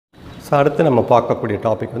So அடுத்து நம்ம பார்க்கக்கூடிய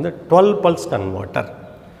டாபிக் வந்து 12 pulse கன்வெர்ட்டர்.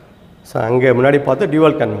 ஸோ அங்கே முன்னாடி பார்த்து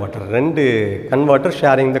dual converter, 2 converter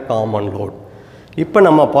sharing the common load. இப்போ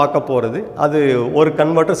நம்ம பார்க்க போகிறது அது ஒரு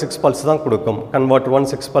கன்வெர்ட்டர் 6 pulse தான் கொடுக்கும். கன்வெர்ட்டர் 1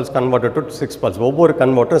 6 pulse, கன்வெர்ட்டர் 2 6 pulse, ஒவ்வொரு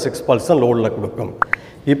கன்வெர்ட்டரும் 6 pulse தான் லோடில் கொடுக்கும்.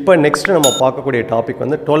 இப்போ நெக்ஸ்ட்டு நம்ம பார்க்கக்கூடிய டாபிக்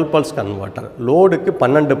வந்து 12 pulse கன்வெர்ட்டர். லோடுக்கு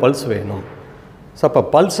 12 pulse வேணும். ஸோ அப்போ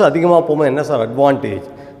பல்ஸ் அதிகமாக போகும்போது என்ன சார் அட்வான்டேஜ்?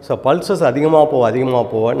 ஸோ பல்சஸ் அதிகமாக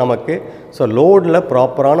போக நமக்கு ஸோ லோடில்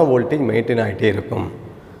ப்ராப்பரான வோல்டேஜ் மெயின்டைன் ஆகிட்டே இருக்கும்.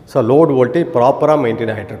 ஸோ லோட் வோல்டேஜ் ப்ராப்பராக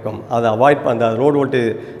மெயின்டைன் ஆகிட்டு இருக்கும். அதை அவாய்ட் அந்த லோட் வோல்டேஜ்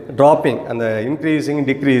ட்ராப்பிங், அந்த இன்க்ரீஸிங்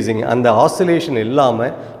டிக்ரீஸிங், அந்த ஆசிலேஷன்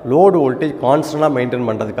இல்லாமல் லோடு வோல்டேஜ் கான்ஸ்டண்ட்டாக மெயின்டைன்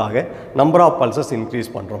பண்ணுறதுக்காக நம்பர் ஆஃப் பல்சஸ் இன்க்ரீஸ்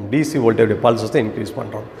பண்ணுறோம். டிசி வோல்டேஜ் பல்சஸை இன்க்ரீஸ்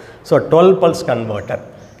பண்ணுறோம். ஸோ 12 pulse கன்வெர்ட்டர்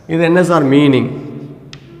இது என்ன சார் மீனிங்?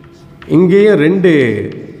 இங்கேயும் 2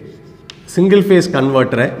 சிங்கிள் ஃபேஸ்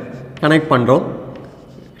கன்வெர்ட்டரை கனெக்ட் பண்ணுறோம்,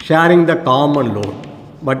 sharing the common load.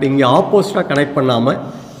 But இங்கே ஆப்போசிட்டாக கனெக்ட் பண்ணாமல்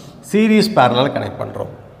சீரீஸ் பேரலாக கனெக்ட்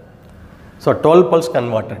பண்ணுறோம். So 12 pulse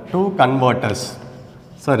converter, 2 converters.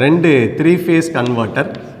 So 2 3 phase converter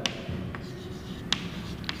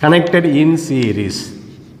connected இன் சீரீஸ்,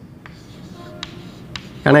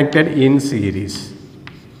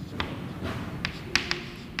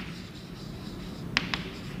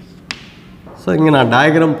 ஸோ இங்கே நான்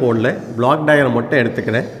டயக்ராம் போடல, பிளாக் டயக்ராம் மட்டும்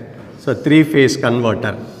எடுத்துக்கிறேன். So 3 phase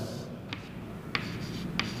converter,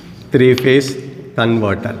 3 phase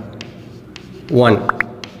converter 1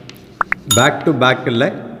 back to back இல்லை.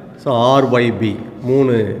 So RYB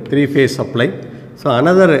 3 3 phase supply. So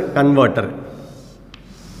another converter,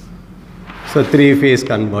 so 3 phase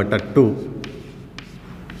converter 2,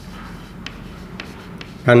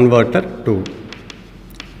 converter 2.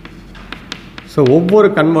 So ஒவ்வொரு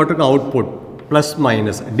கன்வெர்ட்டருக்கும் output plus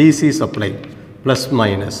minus, DC supply plus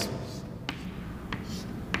minus.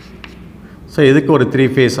 So இதுக்கு ஒரு 3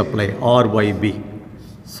 phase supply RYB.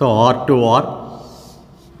 So R to R,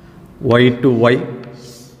 Y to Y,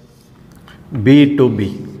 B to B.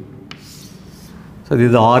 So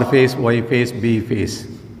இது R phase, Y phase, B phase.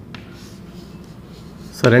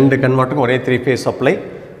 So 2 கன்வெர்ட்டருக்கும் ஒரே 3 phase supply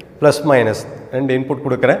plus minus. 2 input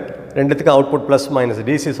கொடுக்குறேன், 2த்துக்கு output plus minus,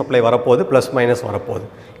 DC supply வரப்போகுது, plus minus வரப்போகுது.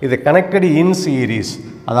 இது connected இன் series,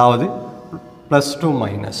 அதாவது plus two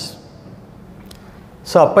minus.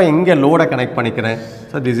 So அப்போ இங்கே லோடை கனெக்ட் பண்ணிக்கிறேன்.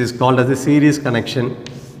 So this is called as series connection.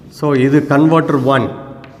 So இது கன்வெர்ட்டர் 1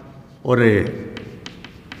 ஒரு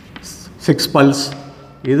 6 pulse,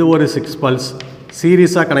 இது ஒரு 6 pulse.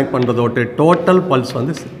 சீரீஸாக கனெக்ட் பண்ணுறதோட்டு டோட்டல் பல்ஸ்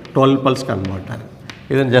வந்து 12 pulse கன்வெர்ட்டர்.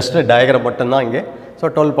 இது ஜஸ்ட் டயக்ராம் மட்டும்தான் இங்கே. So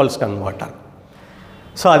 12 pulse converter.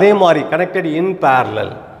 ஸோ அதே மாதிரி கனெக்டட் இன்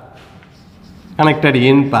பேரலல்,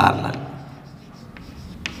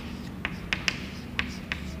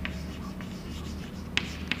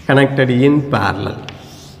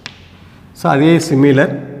 ஸோ அதே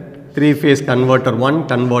similar 3 phase converter 1,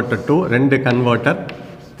 converter 2, 2 converter,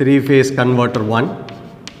 3 phase converter 1,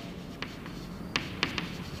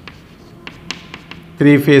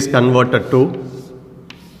 3 phase converter 2,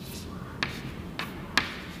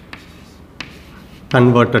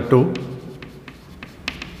 converter 2.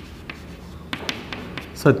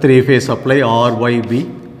 So 3 phase supply RYB,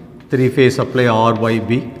 3 phase supply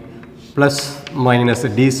RYB, plus minus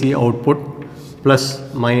DC output, plus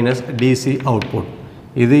minus DC output.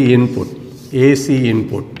 இது input, AC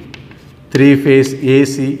input, 3 phase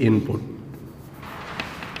AC input.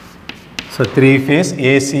 So 3 phase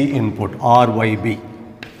AC input RYB,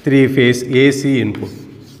 3 phase AC input.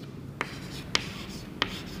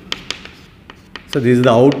 So this is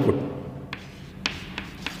the output,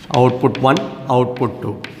 output 1, output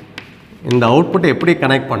 2. இந்த output எப்படி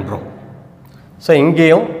connect பண்ணுறோம்? So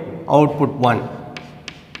இங்கேயும் output 1,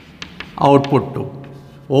 output 2,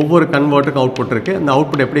 ஒவ்வொரு கன்வெர்ட்டருக்கு output இருக்குது. இந்த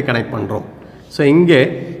output எப்படி connect பண்ணுறோம்? ஸோ இங்கே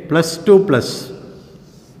ப்ளஸ் டு ப்ளஸ்,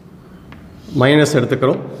 மைனஸ்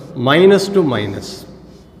எடுத்துக்கிறோம், minus to minus.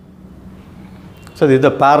 So this is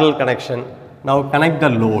the parallel connection. Now connect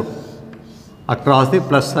the load across the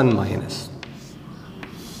plus and minus.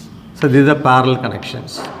 So these are parallel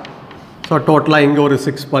connections. So டோட்டலாக இங்கே ஒரு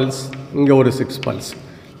 6 pulse, இங்கே ஒரு 6 pulse.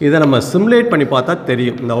 இதை நம்ம simulate பண்ணி பார்த்தா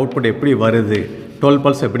தெரியும் இந்த அவுட்புட் எப்படி வருது, 12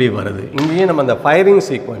 pulse எப்படி வருது. இங்கேயும் நம்ம இந்த ஃபயரிங்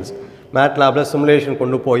சீக்வன்ஸ் மேட்லாபில் சிமுலேஷன்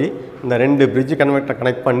கொண்டு போய் இந்த 2 பிரிட்ஜ் கன்வெர்ட்டரை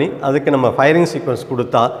கனெக்ட் பண்ணி அதுக்கு நம்ம ஃபயரிங் சீக்வன்ஸ்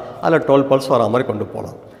கொடுத்தா அதில் 12 pulse வர மாதிரி கொண்டு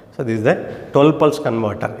போகலாம். So this is the 12 pulse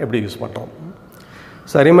converter எப்படி யூஸ் பண்ணுறோம்.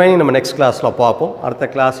 ஸோ ரிமைனிங் நம்ம நெக்ஸ்ட் கிளாஸில் பார்ப்போம். அடுத்த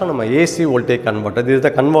கிளாஸில் நம்ம ஏசி வோல்டேஜ் கன்வெர்ட்டர், இது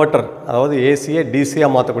த கன்வெர்ட்டர், அதாவது ஏசியை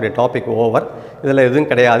டிசியாக மாற்றக்கூடிய டாபிக் ஓவர். இதில் எதுவும்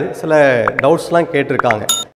கிடையாது. சில டவுட்ஸ்லாம் கேட்டிருக்காங்க.